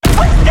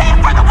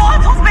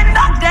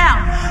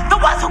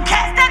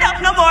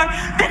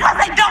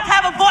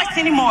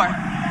for?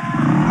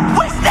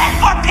 We stand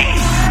for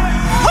peace.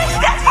 We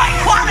stand for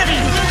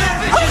equality.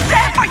 We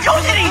stand for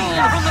unity.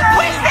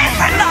 We stand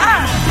for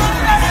love.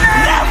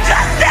 No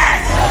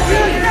justice.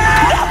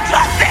 No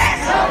justice.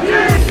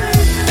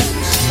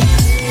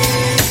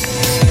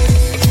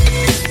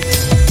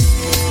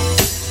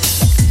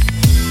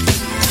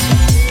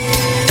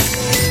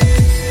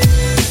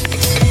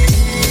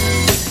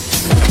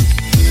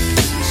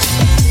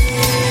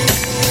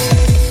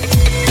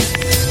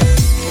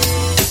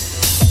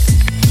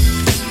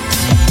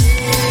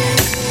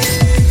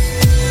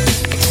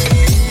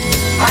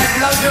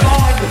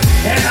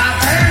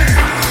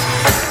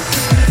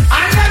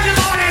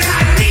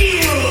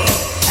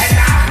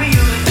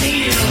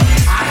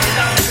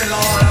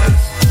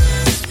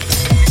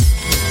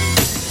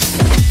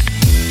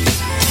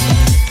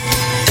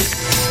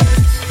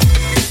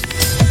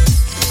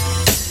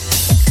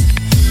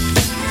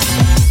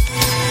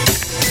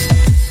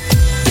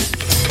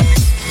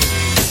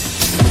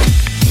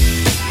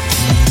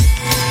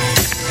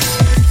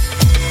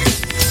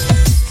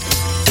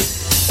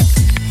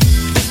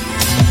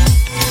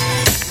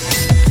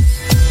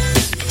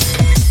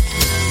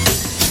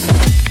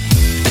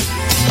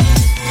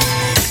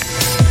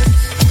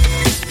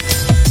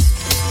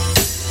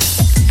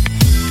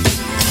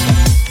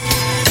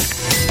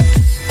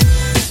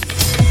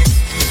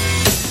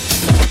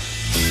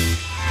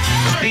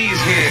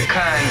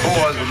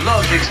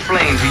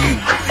 Explain to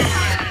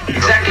you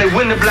exactly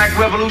when the Black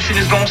Revolution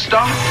is gonna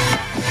start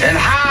and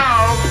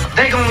how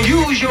they gonna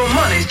use your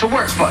monies to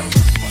work for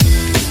you.